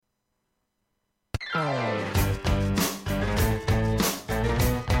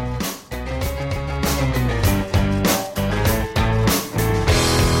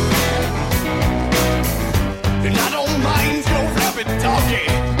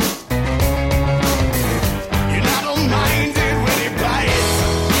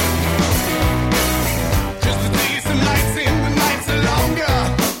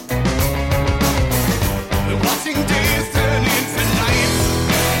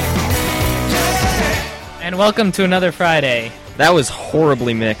And welcome to another Friday. That was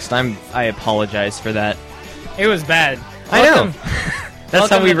horribly mixed. I apologize for that. It was bad. I know. That's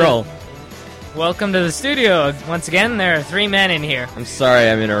how we roll. Welcome to the studio. Once again, there are 3 men in here. I'm sorry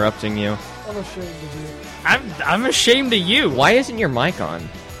I'm interrupting you. I'm ashamed of you. I'm ashamed of you. Why isn't your mic on?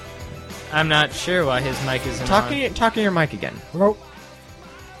 I'm not sure why his mic isn't on. Talk in your mic again. Hello?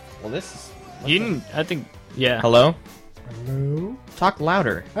 Well, this is... You didn't, I think, yeah. Hello? Hello? Talk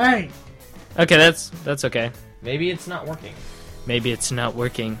louder. Hey! Okay, that's okay. Maybe it's not working. Maybe it's not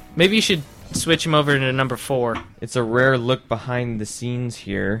working. Maybe you should switch him over to number 4. It's a rare look behind the scenes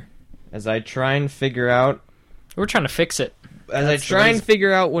here as I try and figure out... We're trying to fix it. As I try and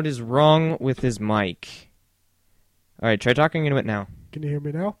figure out what is wrong with his mic. Alright, try talking into it now. Can you hear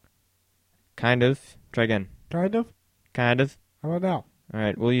me now? Kind of. Try again. Kind of? Kind of. How about now?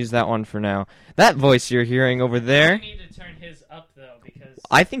 Alright, we'll use that one for now. That voice you're hearing over there... You need to turn his up, though, because...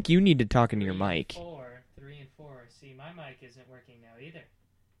 I think you need to talk into your mic. 3 and 4. See, my mic isn't working now, either.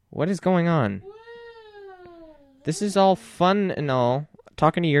 What is going on? This is all fun and all.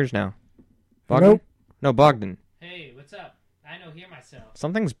 Talking to yours now. Bogdan? Hello? No, Bogdan. Hey, what's up? I don't hear myself.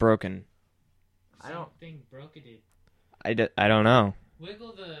 Something's broken. Something broke it. I don't know.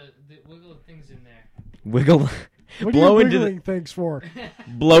 Wiggle the things in there. Wiggle. What blow are you into wiggling things for?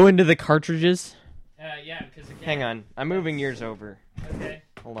 blow into the cartridges. Yeah, because again... Hang on. I'm moving yours over. Okay.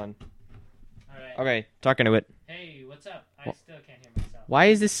 Hold on. Alright. Okay, talking to it. Hey, what's up? I still can't hear myself. Why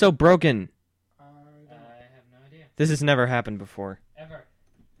is this so broken? I have no idea. This has never happened before. Ever.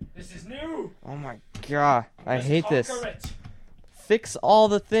 This is new! Oh my god. I hate this. Conquer it. Fix all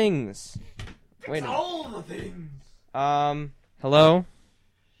the things. Wait a minute. All the things! Hello?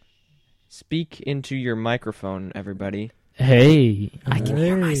 Speak into your microphone, everybody. Hey. I can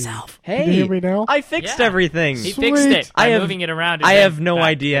hear myself. Hey, Can you hear me now? I fixed Yeah. everything. He Sweet. fixed it by I have- moving it around. I have no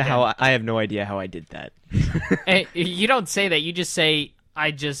idea how I have no idea how I did that. Hey, you don't say that. You just say,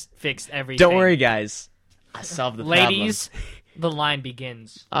 I just fixed everything. Don't worry, guys. I solved the Ladies, the line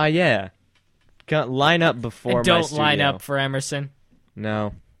begins. problem. Yeah. Line up before And my don't studio. line up for Emerson.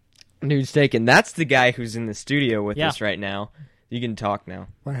 No. Dude's taken. That's the guy who's in the studio with Yeah. us right now. You can talk now.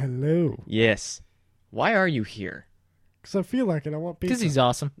 Why, hello. Yes. Why are you here? Because I feel like it. I want pizza. Because he's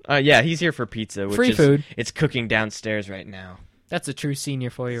awesome. Yeah, he's here for pizza. Which Free is, food. It's cooking downstairs right now. That's a true senior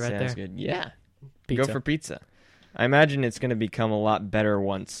for you right Sounds there. good. Yeah. Pizza. Go for pizza. I imagine it's going to become a lot better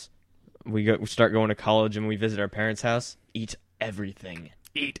once we start going to college and we visit our parents' house. Eat everything.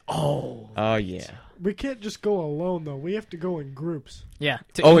 Eat all. Oh, yeah. We can't just go alone, though. We have to go in groups. Yeah.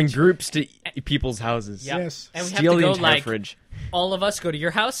 Oh, in groups to people's houses. Yeah. Yes. And we Steal have to the go, entire like, fridge. all of us go to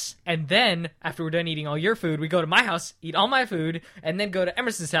your house, and then, after we're done eating all your food, we go to my house, eat all my food, and then go to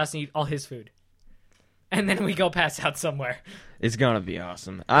Emerson's house and eat all his food. And then we go pass out somewhere. It's going to be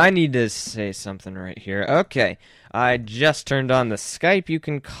awesome. I need to say something right here. Okay. I just turned on the Skype. You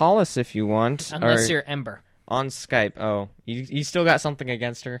can call us if you want. Unless or you're Ember. on Skype. Oh, you still got something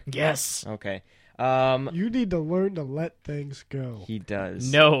against her? Yes. Okay. You need to learn to let things go. He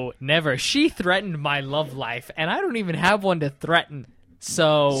does. No, never. She threatened my love life, and I don't even have one to threaten.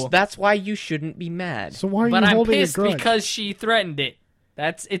 So, That's why you shouldn't be mad. So why are but you I'm holding a pissed grudge? because she threatened it.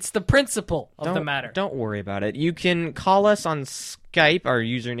 It's the principle of the matter. Don't worry about it. You can call us on Skype. Our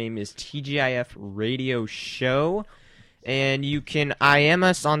username is TGIF Radio Show. And you can IM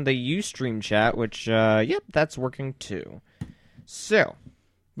us on the Ustream chat, which, yep, that's working too. So,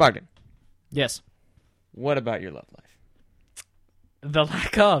 Bogdan, Yes. what about your love life? The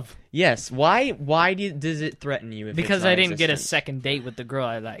lack of. Yes, why does it threaten you? If Because it's I didn't get a non-existent? second date with the girl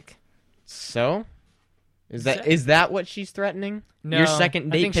I like. So? Is that what she's threatening? No, Your second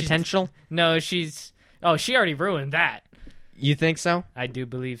I date think she's- potential? No, she's... Oh, she already ruined that. You think so? I do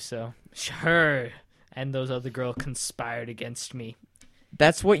believe so. Her and those other girls conspired against me.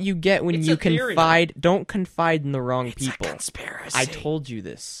 That's what you get when It's you a theory. confide. Don't confide in the wrong people. conspiracy. I told you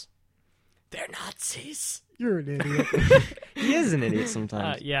this. They're Nazis. You're an idiot. He is an idiot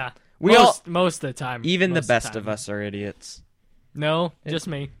sometimes. Yeah. We most of the time. Even the Most best time. of us are idiots. No, just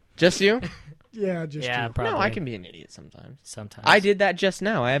me. Just you? Yeah, just Yeah, you. probably. No, I can be an idiot sometimes. Sometimes. I did that just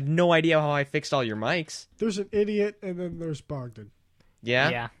now. I have no idea how I fixed all your mics. There's an idiot, and then there's Bogdan. Yeah?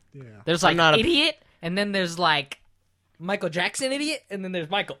 Yeah. Yeah. There's I'm like not a- idiot, and then there's like Michael Jackson idiot, and then there's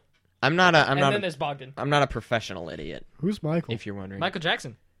Michael. I'm not then there's Bogdan. a professional idiot, Who's Michael? if you're wondering. Michael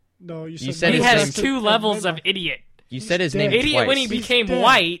Jackson. No, you You said, said He his has name's- two levels of idiot. You said his dead. name Idiot twice. when he He's became dead.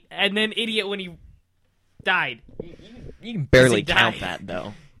 white, and then idiot when he died. You can barely Because he count died. that,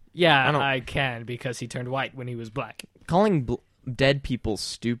 though. Yeah, I don't- I can because he turned white when he was black. Calling dead people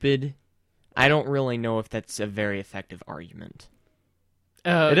stupid, I don't really know if that's a very effective argument.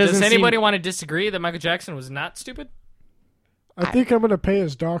 It Does doesn't anybody seem- want to disagree that Michael Jackson was not stupid? I think I'm going to pay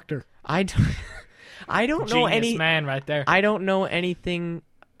his doctor. I don't, I don't know Genius any. man right there. I don't know anything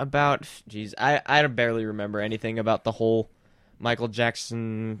about. Jeez, I barely remember anything about the whole Michael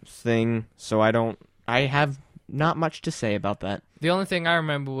Jackson thing, so I have not much to say about that. The only thing I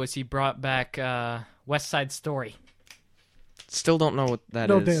remember was he brought back West Side Story. Still don't know what that is.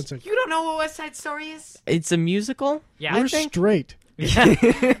 No dancing. You don't know what West Side Story is? It's a musical. Yeah, You're straight. yeah,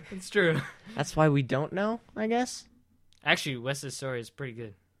 it's true. That's why we don't know, I guess. Actually, West Side Story is pretty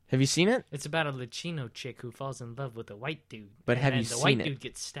good. Have you seen it? It's about a Latino chick who falls in love with a white dude. But have and you the seen white it? dude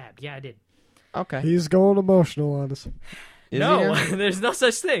gets stabbed. Yeah, I did. Okay. He's going emotional on us. Is he no, now? there's no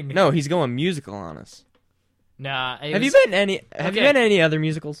such thing. No, he's going musical on us. Nah. Have you been any? Have you Okay. been in any other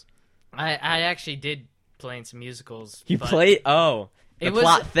musicals? I actually did play in some musicals. You but played. Oh, the It was.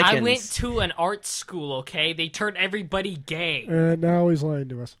 plot thickens. I went to an art school. Okay, they turned everybody gay. And now he's lying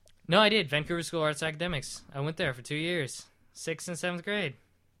to us. No, I did. Vancouver School of Arts Academics. I went there for 2 years, 6th and 7th grade.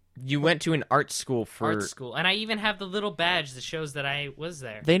 You went to an art school for. Art school, and I even have the little badge that shows that I was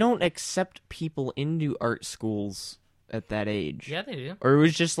there. They don't accept people into art schools at that age. Yeah, they do. Or it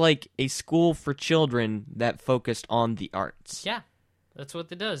was just like a school for children that focused on the arts. Yeah, that's what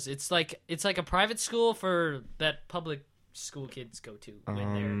it does. It's like a private school for that public school kids go to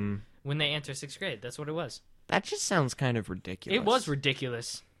when they enter 6th grade. That's what it was. That just sounds kind of ridiculous. It was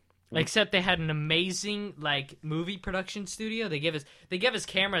ridiculous. Except they had an amazing movie production studio. They gave us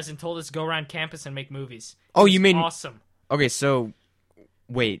cameras and told us to go around campus and make movies. Oh, It you was mean- awesome? Okay, so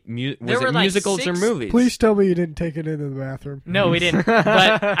wait, was There were, it like, musicals or 6 movies? Please tell me you didn't take it into the bathroom. No, we didn't.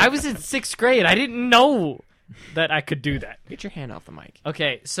 But I was in 6th grade. I didn't know that I could do that. Get your hand off the mic.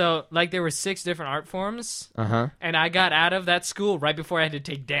 Okay, so there were 6 different art forms, Uh-huh. and I got out of that school right before I had to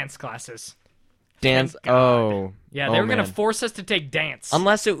take dance classes. Dance. Thank God. Oh. Yeah, they Oh, were gonna man. force us to take dance.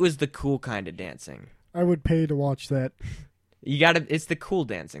 Unless it was the cool kind of dancing. I would pay to watch that. You gotta. It's the cool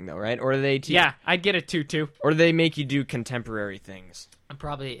dancing though, right? Or they. Yeah, I'd get a tutu. Or they make you do contemporary things.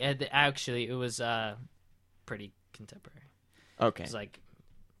 Probably, actually, it was pretty contemporary. It Okay. was like,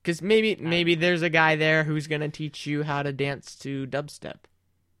 Because maybe there's a guy there who's gonna teach you how to dance to dubstep.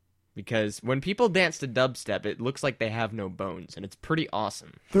 Because when people dance to dubstep, it looks like they have no bones, and it's pretty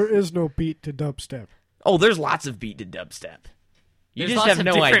awesome. There is no beat to dubstep. Oh, there's lots of beat to dubstep. You there's just lots have of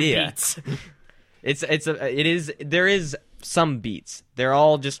no different idea. beats. There is some beats. They're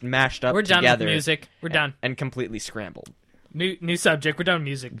all just mashed up We're done together. with music. We're done. And completely scrambled. New subject. We're done with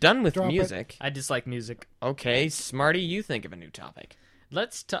music. Done with Drop it. music. I dislike music. Okay, Smarty, you think of a new topic.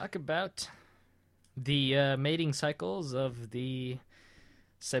 Let's talk about the mating cycles of the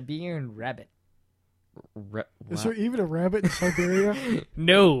Siberian rabbit. Is there even a rabbit in Siberia?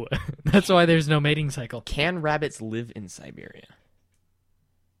 No, that's why there's no mating cycle. Can rabbits live in Siberia?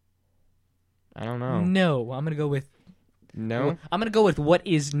 I don't know. No, I'm gonna go with No? I'm gonna go with what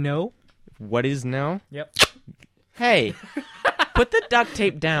is no. What is no? Yep. Hey, put the duct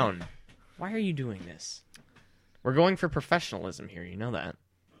tape down. Why are you doing this? We're going for professionalism here, you know that.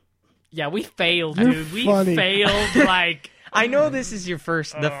 Yeah, we failed, You're dude. We funny. failed like I know this is the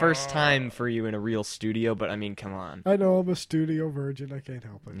first time for you in a real studio, but I mean, come on. I know I'm a studio virgin. I can't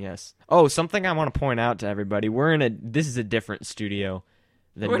help it. Yes. Oh, something I want to point out to everybody. This is a different studio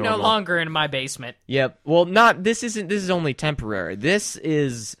than we're normal. no longer in my basement. Yep. Well, this is only temporary. This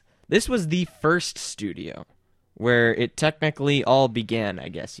was the first studio where it technically all began, I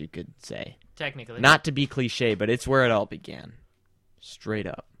guess you could say. Technically. Not to be cliche, but it's where it all began. Straight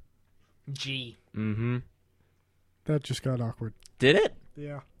up. G. Mm-hmm. That just got awkward. Did it?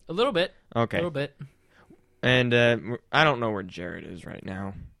 Yeah. A little bit. Okay. A little bit. And I don't know where Jared is right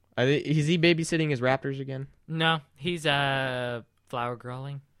now. Is he babysitting his raptors again? No, he's flower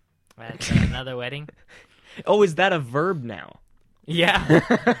growing at another wedding. Oh, is that a verb now? Yeah.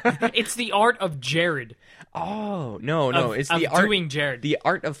 It's the art of Jared. Oh, no, Of- it's of the art doing Jared. the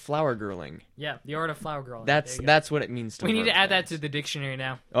art of flower girling. Yeah, the art of flower growing. That's There you go. that's what it means to We need to verb add that things. to the dictionary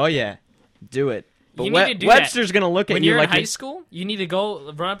now. Oh yeah. Do it. But You need to do that. Webster's going to look at When you you're like in high school, you need to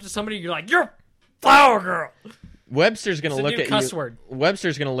go run up to somebody. You're like, "You're flower girl." Webster's going It's to a look new at cuss you. word.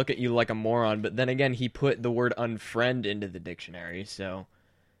 Webster's going to look at you like a moron, but then again, he put the word unfriend into the dictionary, so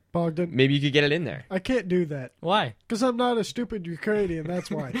Bogdan, maybe you could get it in there. I can't do that. Why, Because I'm not a stupid Ukrainian, that's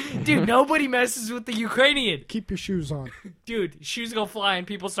why. dude? Nobody messes with the Ukrainian. Keep your shoes on. Dude, shoes go fly and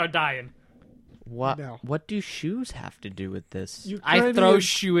people start dying. What No. What do shoes have to do with this? I throw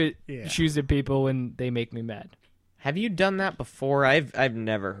Ukrainian- Yeah. shoes at people when they make me mad. Have you done that before? I've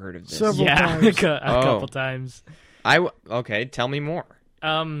never heard of this. Several Yeah, times. a couple Oh. times. Okay, tell me more.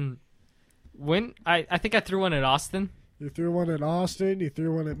 When I think I threw one at Austin. You threw one at Austin. You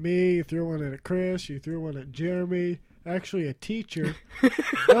threw one at me. You threw one at Chris. You threw one at Jeremy. Actually, a teacher.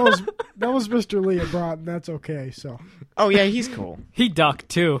 that was Mr. Leah Broughton. That's okay. So Oh yeah, he's cool. He ducked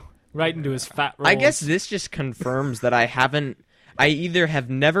too, right into his fat rolls. I guess this just confirms that I either have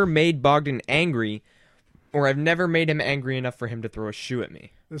never made Bogdan angry, or I've never made him angry enough for him to throw a shoe at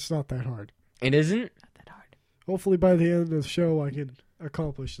me. it's not that hard. It isn't? Not that hard. Hopefully, by the end of the show, I can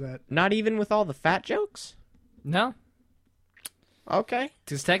accomplish that. Not even with all the fat jokes? No, Okay.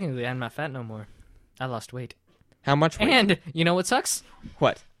 because technically I'm not fat no more. I lost weight. How much weight? And you know what sucks?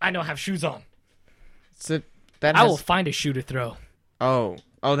 What? I don't have shoes on. So that I has... will find a shoe to throw. Oh,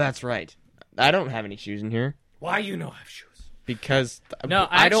 that's right. I don't have any shoes in here Why you don't have shoes? because No,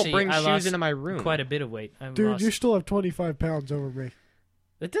 I don't actually, bring I shoes lost into my room. Quite a bit of weight. Dude, you still have 25 pounds over me.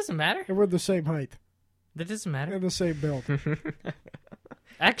 That doesn't matter. And we're the same height That doesn't matter. and the same build.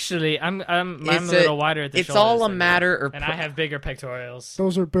 Actually, I'm a It's little wider at the It's shoulders all a than you. matter of And I have bigger pectorals.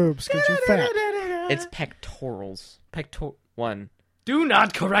 Those are boobs because you're fat. It's pectorals. One. Do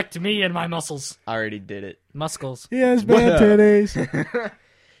not correct me and my muscles. I already did it. Muscles. He has bad titties.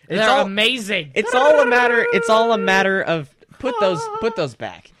 They're all- amazing. It's all a matter of put those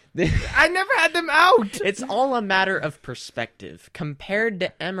back. I never had them out. It's all a matter of perspective. Compared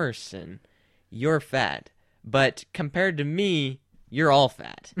to Emerson, you're fat, but compared to me, you're all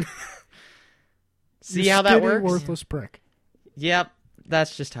fat. See You how that skinny, works? worthless prick. Yep,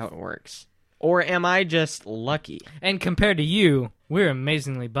 that's just how it works. Or am I just lucky? And compared to you, we're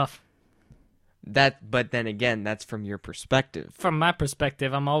amazingly buff. But then again, that's from your perspective. From my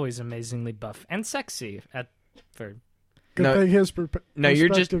perspective, I'm always amazingly buff and sexy. For Good No- thing his no, you're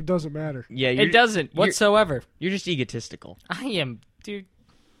just- perspective doesn't matter. Yeah, it doesn't whatsoever. You're just egotistical. I am, dude.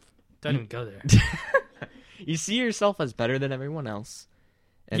 Don't even go there. You see yourself as better than everyone else.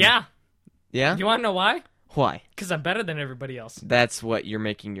 And- Yeah. Yeah? You want to know why? Why? Because I'm better than everybody else. That's what you're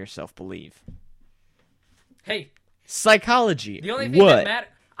making yourself believe. Hey, Psychology. the only thing what? that matters.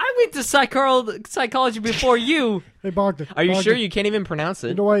 I went to psychology before you. Hey, Bogdan. Are you Bogdan, sure you can't even pronounce You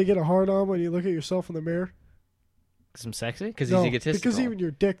it? know why you get a hard on when you look at yourself in the mirror? Because I'm sexy? Because No, he's egotistical. because even your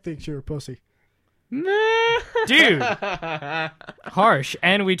dick thinks you're a pussy. Dude. Harsh.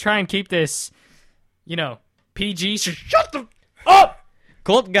 And we try and keep this, PG. Shut the up!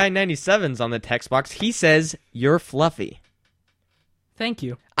 Colt Guy 97's on the text box. He says, you're fluffy. Thank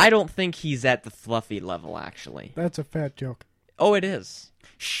you. I don't think he's at the fluffy level, actually. That's a fat joke. Oh, it is.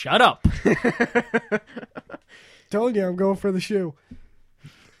 Shut up. Telling you, I'm going for the shoe.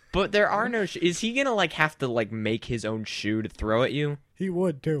 But there are no... Is he gonna, have to, make his own shoe to throw at you? He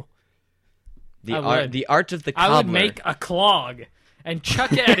would, too. The I art, would. the art of the cobbler. I would make a clog and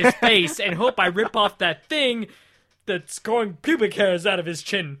chuck it at his face and hope I rip off that thing that's growing pubic hairs out of his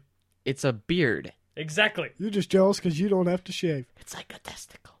chin. It's a beard. Exactly. You're just jealous because you don't have to shave. It's like a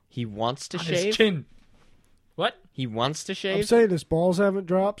testicle He wants to on shave? his chin. What? He wants to I'm shave? saying his balls haven't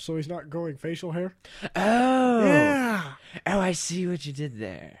dropped, so he's not growing facial hair. Oh. Yeah. Oh, I see what you did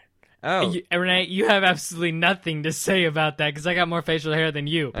there. Oh. Renee, you have absolutely nothing to say about that because I got more facial hair than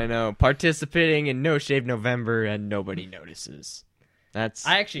you. I know. Participating in No Shave November and nobody notices. That's...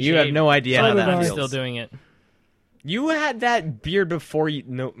 I actually You have shaved. no idea So how did that I. I'm feels. still doing it. You had that beard before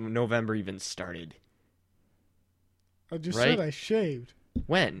November even started. I just Right? said I shaved.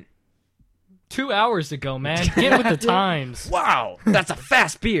 When? 2 hours ago, man. Get with the times. Wow, that's a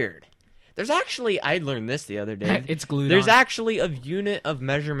fast beard. There's actually, I learned this the other day. It's glued There's on. actually a unit of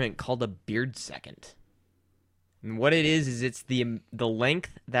measurement called a beard second. And what it is it's the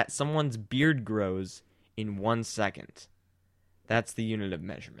length that someone's beard grows in 1 second. That's the unit of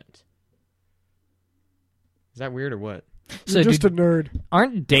measurement. Is that weird or what? You're just a nerd.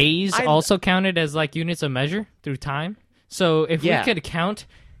 Aren't days I'm- also counted as units of measure through time? So if Yeah. we could count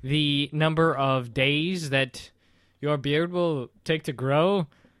the number of days that your beard will take to grow,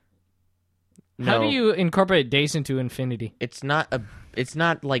 how No. do you incorporate days into infinity? It's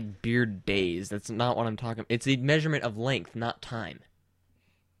not like beard days. That's not what I'm talking. It's a measurement of length, not time.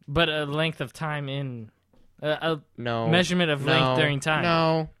 But a length of time in a No. measurement of length No. during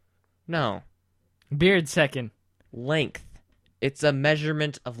time. No. Beard second. Length. It's a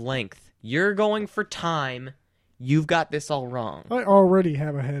measurement of length. You're going for time. You've got this all wrong. I already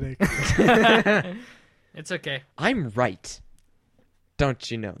have a headache. It's okay. I'm right.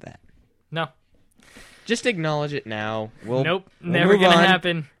 Don't you know that? No. Just acknowledge it now. We'll Never move gonna on.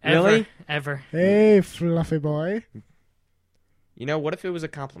 happen. Ever. Really? Ever. Hey, fluffy boy. You know, what if it was a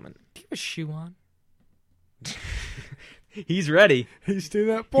compliment? Do you have a shoe on? He's ready. He's to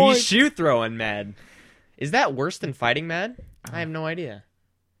that point. He's shoe throwing mad. Is that worse than fighting mad? I have no idea.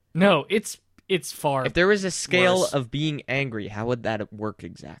 No, it's it's far. If there was a scale Worse. of being angry, how would that work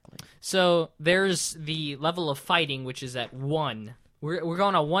exactly? So there's the level of fighting, which is at 1. We're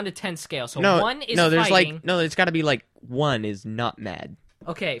going on 1 to 10 scale. So No, 1 is there's fighting. like it's got to be like 1 is not mad.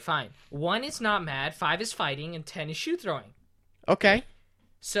 Okay, fine. 1 is not mad, 5 is fighting, and 10 is shoe throwing. Okay.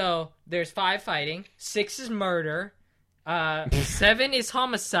 So there's 5 fighting, 6 is murder, 7 is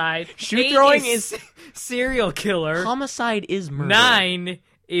homicide, Shoe 8 throwing is serial killer, Homicide is murder. 9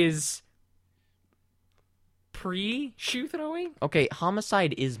 is pre-shoe throwing. Okay,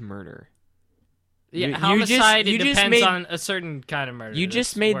 homicide is murder. Yeah, You homicide just it depends made- on a certain kind of murder. You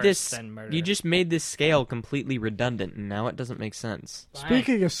just that's made worse this. than murder. You just made this scale completely redundant, and now it doesn't make sense. Fine.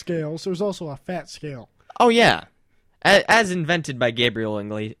 Speaking of scales, there's also a fat scale. Oh yeah, as invented by Gabriel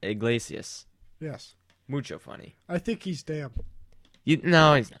Iglesias. Yes. Mucho funny. I think he's damn.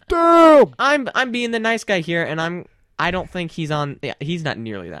 No, he's not. Damn! I'm being the nice guy here, and I don't think he's on. Yeah, he's not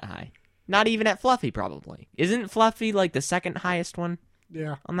nearly that high. Not even at Fluffy, probably. Isn't Fluffy like the second highest one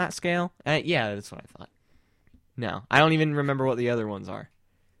Yeah. on that scale? Yeah, that's what I thought. No, I don't even remember what the other ones are.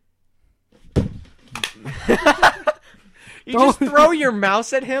 You just throw your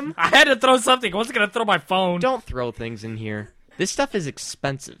mouse at him? I had to throw something. I wasn't gonna throw my phone. Don't throw things in here. This stuff is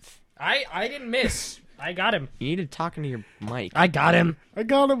expensive. I didn't miss. I got him. You need to talk into your mic. I got him. I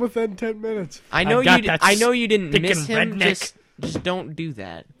got him within 10 minutes. I know got you. that I know you didn't stinking miss him. redneck. Just don't do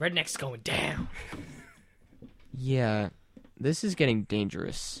that. Redneck's going down. Yeah, this is getting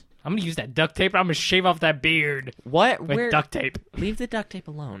dangerous. I'm gonna use that duct tape. I'm gonna shave off that beard What? with Where? duct tape. Leave the duct tape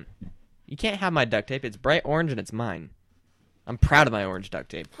alone. You can't have my duct tape. It's bright orange and it's mine. I'm proud of my orange duct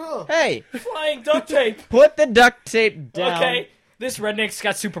tape. Hey, Flying duct tape. put the duct tape down. Okay, this redneck's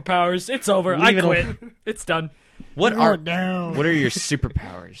got superpowers. It's over. Leave I it quit. It's done. What You're are down. What are your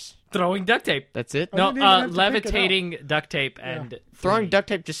superpowers? Throwing duct tape. That's it. No, didn't even have to pick it up. levitating duct tape and Throwing duct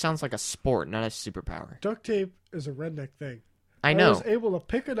tape just sounds like a sport, not a superpower. Duct tape is a redneck thing. I I know. was able to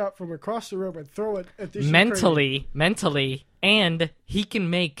pick it up from across the room and throw it at this Ukrainian. mentally, and he can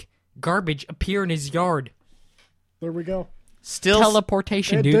make garbage appear in his yard. There we go. Still,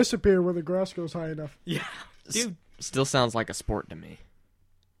 Teleportation, And dude. disappear when the grass goes high enough. Yeah, dude. still sounds like a sport to me.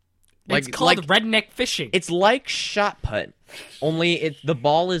 It's called redneck fishing. It's like shot put, only the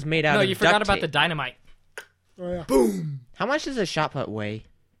ball is made out No, of you forgot duct about tape. the dynamite. Oh, yeah. How much does a shot put weigh?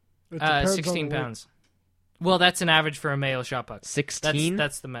 It depends on 16 the weight. pounds. Well, that's an average for a male shot put. 16?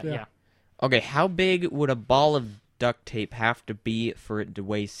 That's the Yeah. yeah. Okay, how big would a ball of duct tape have to be for it to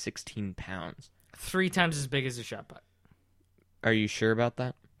weigh 16 pounds? 3 times as big as a shot put. Are you sure about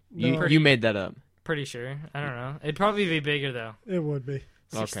that? No. You made that up. Pretty sure. I don't know. It'd probably be bigger though. It would be.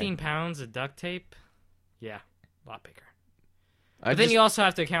 16 pounds of duct tape. Yeah, a lot bigger. I But then just- you also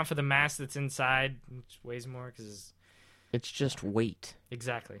have to account for the mass that's inside, which weighs more because It's just weight.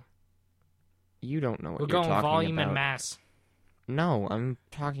 exactly. You don't know what We're you're going talking volume about. and mass. No, I'm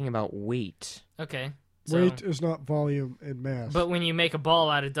talking about weight. Okay. So, Weight is not volume and mass. but when you make a ball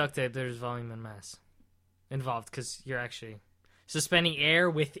out of duct tape, there's volume and mass involved because you're actually suspending air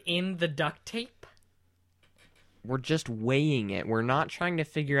within the duct tape. We're just weighing it. We're not trying to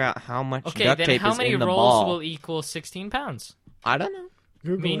figure out how much Okay, duct then tape how is many in the rolls ball. will equal 16 pounds? I don't know.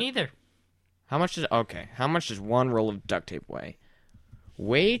 Google Me it. neither. How much does one roll of duct tape weigh?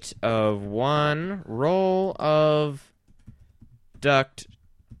 Weight of one roll of duct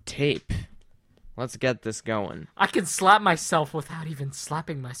tape. Let's get this going. I can slap myself without even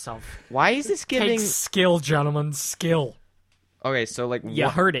slapping myself. Why is this giving? Takes skill, gentlemen, skill. Okay, so like You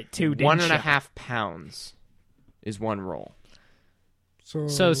heard it too, didn't 1.5 you? pounds is one roll.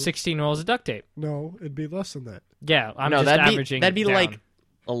 So 16 rolls of duct tape. No, it'd be less than that. Yeah, I'm no, just that'd averaging. be down. like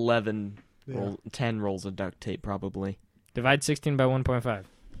 11, Yeah. 10 rolls of duct tape probably. Divide 16 by 1.5.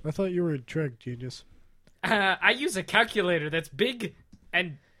 I thought you were a trig, genius. I use a calculator that's big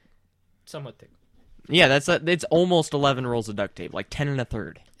and somewhat thick. Yeah, it's almost 11 rolls of duct tape, like 10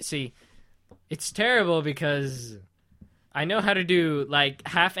 1/3. See, it's terrible because I know how to do like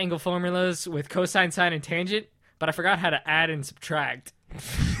half angle formulas with cosine, sine, and tangent, but I forgot how to add and subtract.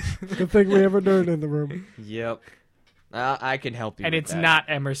 Good thing we have a nerd in the room. Yep. I can help you And with it's that. not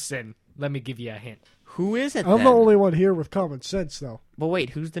Emerson. Let me give you a hint. Who is it I'm then? the only one here with common sense, though. But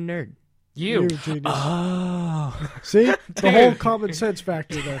wait, who's the nerd? You. genius. Oh. See? The whole common sense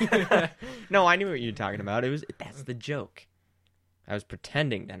factor there. No, I knew what you were talking about. That's the joke. I was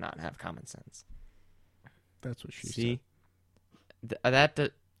pretending to not have common sense. That's what she said. See? I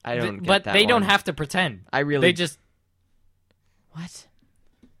don't get But that they don't one. have to pretend. I really They just. What?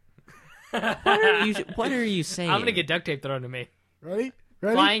 What are you saying? I'm gonna get duct tape thrown to me. Ready?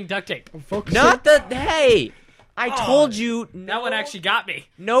 Ready? Flying duct tape. I'm focusing. Not the hey. I told you That one actually got me.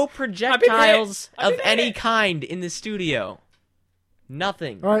 no projectiles I've of been any hit. kind in the studio.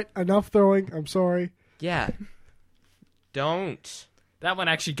 Nothing. All right, enough throwing. I'm sorry. Yeah. Don't. That one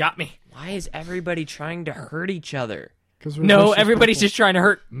actually got me. Why is everybody trying to hurt each other? Because No, everybody's just trying to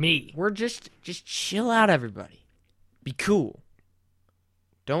hurt me. We're just chill out, everybody. Be cool.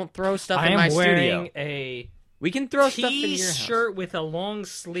 Don't throw stuff I in my am wearing studio. a We can throw stuff in your house. T-shirt with a long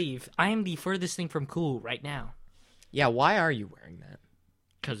sleeve. I am the furthest thing from cool right now. Yeah, why are you wearing that?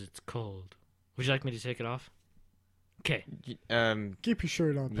 Because it's cold. Would you like me to take it off? Okay. Keep your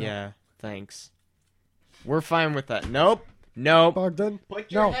shirt on. Pal. Yeah, thanks. We're fine with that. Nope. Bogdan.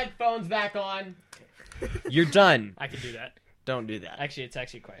 Put your No. headphones back on. You're done. I can do that. Don't do that. Actually, it's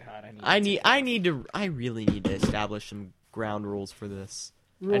actually quite hot. I really need to establish some ground rules for this.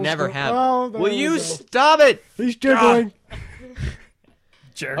 I Rules never go- have. Oh, there Will we you go. stop it? He's jiggling.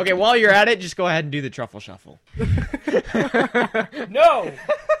 Jerk. Okay, while you're at it, just go ahead and do the truffle shuffle. No!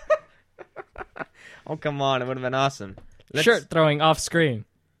 Oh, come on. It would have been awesome. Shirt throwing off screen.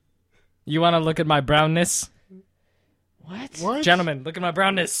 You want to look at my brownness? What? What? Gentlemen, look at my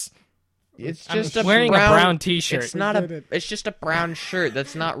brownness. It's I'm just wearing a brown T-shirt. It's not We did a. it. It's just a brown shirt.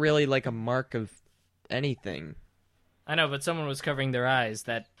 That's not really like a mark of anything. I know, but someone was covering their eyes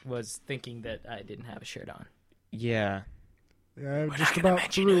that was thinking that I didn't have a shirt on. Yeah. Yeah, I just about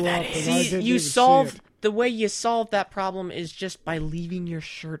threw up. And I See, didn't you even see solved it. the way you solved that problem is just by leaving your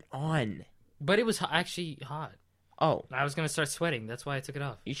shirt on. But it was actually hot. Oh, I was going to start sweating. That's why I took it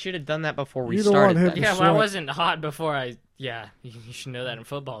off. you should have done that before we You don't started. want him that. to Yeah, well, I sweat. wasn't hot before I... Yeah, you should know that in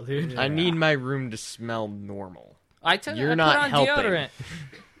football, dude. I need my room to smell normal. I You're I not put on helping. deodorant.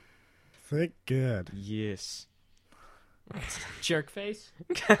 Thank God. Yes. Jerk face.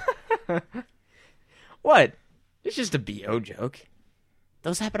 What? It's just a BO joke.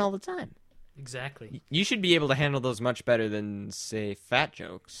 Those happen all the time. Exactly. You should be able to handle those much better than, say, fat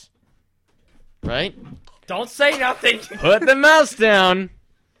jokes. Right? Don't say nothing. Put the mouse down.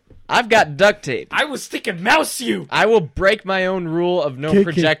 I've got duct tape. I was thinking mouse you. I will break my own rule of no Kick it.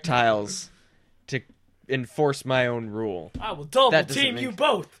 projectiles to enforce my own rule. I will double That doesn't team make- you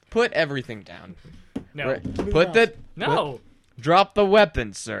both. Put everything down. No. Right. me Put the the No. drop the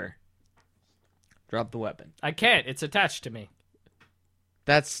weapon, sir. Drop the weapon. I can't. It's attached to me.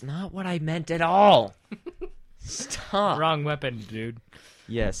 That's not what I meant at all. Stop. Wrong weapon, dude.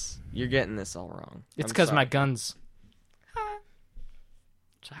 Yes, you're getting this all wrong. It's I'm because sorry. my guns.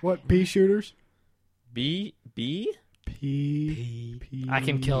 What, pea shooters? B. Pea. I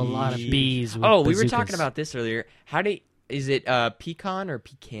can kill a lot of bees with Oh, we were bazookas. talking about this earlier. Is it pecan or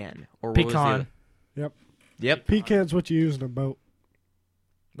pecan or what was the Pecan. other- Yep. Yep. Pecan's what you use in a boat.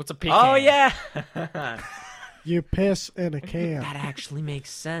 What's a pecan? Oh yeah. You piss in a can. That actually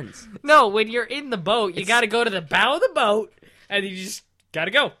makes sense. No, when you're in the boat, you got to go to the bow of the boat, and you just got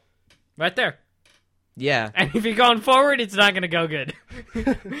to go. Right there. Yeah, And if you're going forward, it's not going to go good.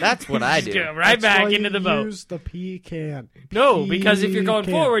 that's what I Just do. go right That's back why into you the boat. Use the pecan. No, because if you're going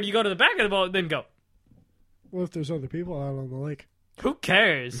Pecan. forward, you go to the back of the boat, then go. What if there's other people out on the lake? Who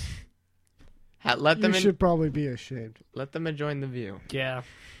cares? Let them You should probably be ashamed. let them enjoy the view. Yeah,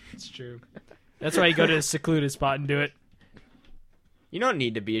 it's true. That's why you go to a secluded spot and do it. You don't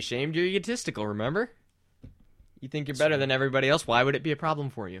need to be ashamed. You're egotistical. Remember? You think you're better than everybody else. Why would it be a problem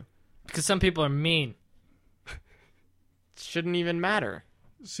for you? Because some people are mean. It shouldn't even matter.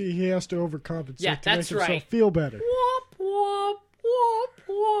 See, he has to overcompensate Yeah, to make that's himself right. feel better. Whoop, whoop, whoop,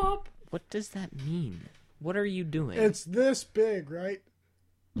 whoop. What does that mean? What are you doing? It's this big, right?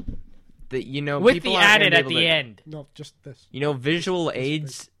 That With people the aren't gonna added be at able the to- end. No, just this. Visual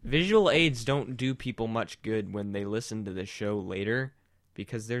aids don't do people much good when they listen to the show later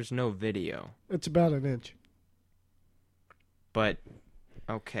because there's no video. It's about an inch. But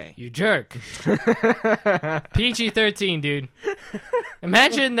okay. You jerk. PG-13, dude.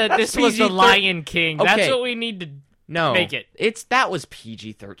 Imagine that this was the PG-13. Lion King. That's Okay. what we need to... No. Make it. That was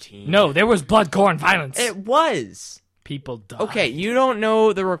PG-13. No, there was blood, gore, and violence. It was. People died. Okay, you don't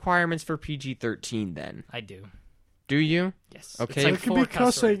know the requirements for PG-13 then. I do. Do you? Yes. Okay. It's There like could 4 be cuss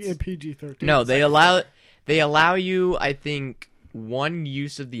cussing words. in PG-13. No, they allow you, I think, one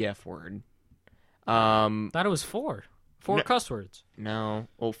use of the F word. Thought it was 4. 4 No. cuss words. No.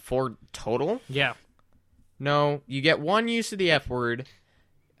 Well, 4 total? Yeah. No, you get one use of the F word.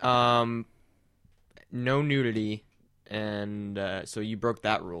 No nudity, and so you broke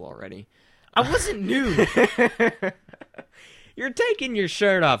that rule already. I wasn't nude. You're taking your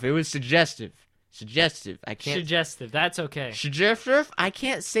shirt off. It was suggestive. Suggestive. I can't. Suggestive. That's okay. Suggestive. I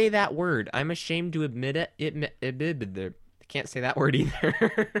can't say that word. I'm ashamed to admit it. I can't say that word either.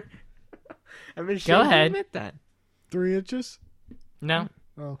 I'm ashamed Go ahead. to admit that. 3 inches? No.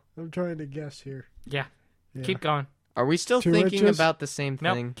 Oh, I'm trying to guess here. Yeah. Yeah. Keep going. Are we still 2 thinking inches? about the same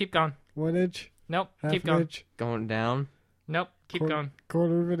Nope. thing? Keep going. 1 inch? Nope. Half Keep an going. inch? Going down? Nope. Keep Quarter- going.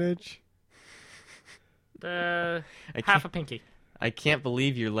 Quarter of an inch? I Half can't, a pinky. I can't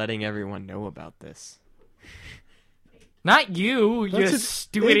believe you're letting everyone know about this. Not you, you That's an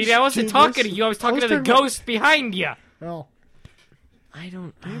stupid inch, idiot. I wasn't dude. talking to you. I was talking to the talking about- ghost behind you. Oh, I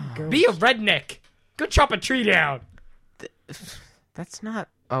don't... go. Be a redneck. Go chop a tree down. That's not...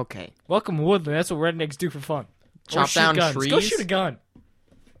 Okay. Welcome to Woodland. That's what rednecks do for fun. Chop Or shoot down guns. Go trees? shoot a gun.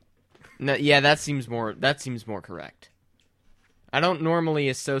 No, yeah, that seems more correct. I don't normally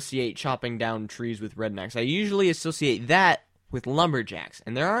associate chopping down trees with rednecks. I usually associate that with lumberjacks,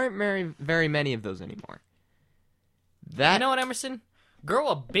 and there aren't very many of those anymore. That You know what, Emerson? Grow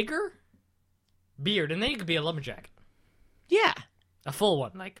a bigger beard, and then you could be a lumberjack. yeah, A full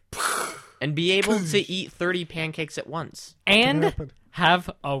one. Like, and be able to eat 30 pancakes at once. and happen. have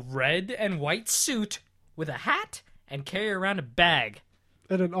a red and white suit with a hat and carry around a bag.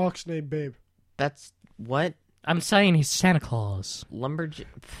 And an ox named Babe. That's what I'm saying he's Santa Claus. lumberjack.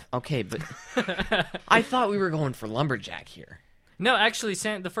 Okay, but I thought we were going for lumberjack here. No, actually,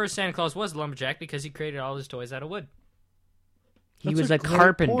 the first Santa Claus was a lumberjack because he created all his toys out of wood. He That's was a a great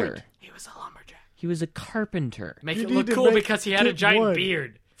carpenter. point. He was a lumberjack. He was a carpenter. Make You it need look to cool make- because he had a get giant wood.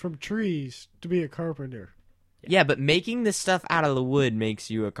 beard. From trees to be a carpenter. Yeah, but making the stuff out of the wood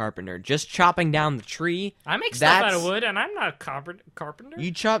makes you a carpenter. Just chopping down the tree, I make stuff out That's- of wood, and I'm not a carpenter.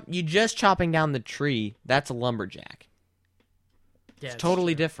 you just chopping down the tree, that's a lumberjack. Yeah, It's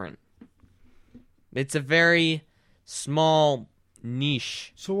totally different. It's a very small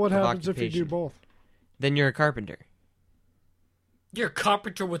niche. So what Of happens if you do occupation. both? Then you're a carpenter. You're a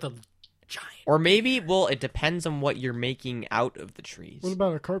carpenter with a giant. Or maybe, well, it depends on what you're making out of the trees. What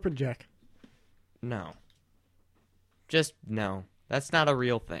about a carpet jack? No. Just no. That's not a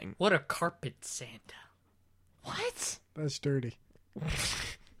real thing. What a carpet Santa. What? That's dirty.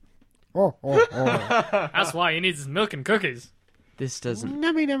 oh. That's why he needs his milk and cookies. This doesn't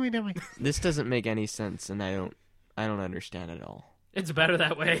Nummy. this doesn't make any sense, and I don't understand it all. It's better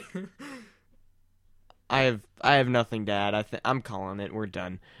that way. I have nothing to add. I'm calling it. We're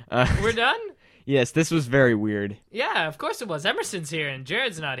done. We're done? Yes, this was very weird. Yeah, of course it was. Emerson's here and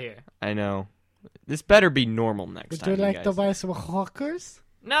Jared's not here. I know. This better be normal next Would time. you like guys. to buy some hawkers?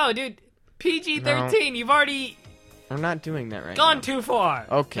 No, dude. PG-13. You've already I'm not doing that right gone now. too far.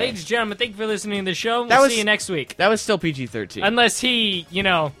 Okay. Ladies and gentlemen, thank you for listening to the show. That We'll was- see you next week. That was still PG-13. Unless he,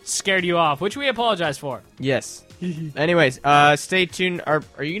 scared you off, which we apologize for. Yes. Anyways, stay tuned. Are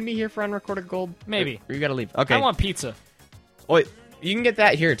you gonna be here for Unrecorded Gold? Maybe. Or you gotta leave. Okay. I want pizza. Wait, you can get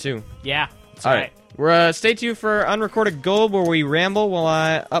that here too. Yeah. That's All right. right. We're stay tuned for Unrecorded Gold, where we ramble while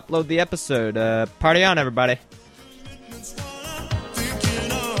I upload the episode. Party on, everybody.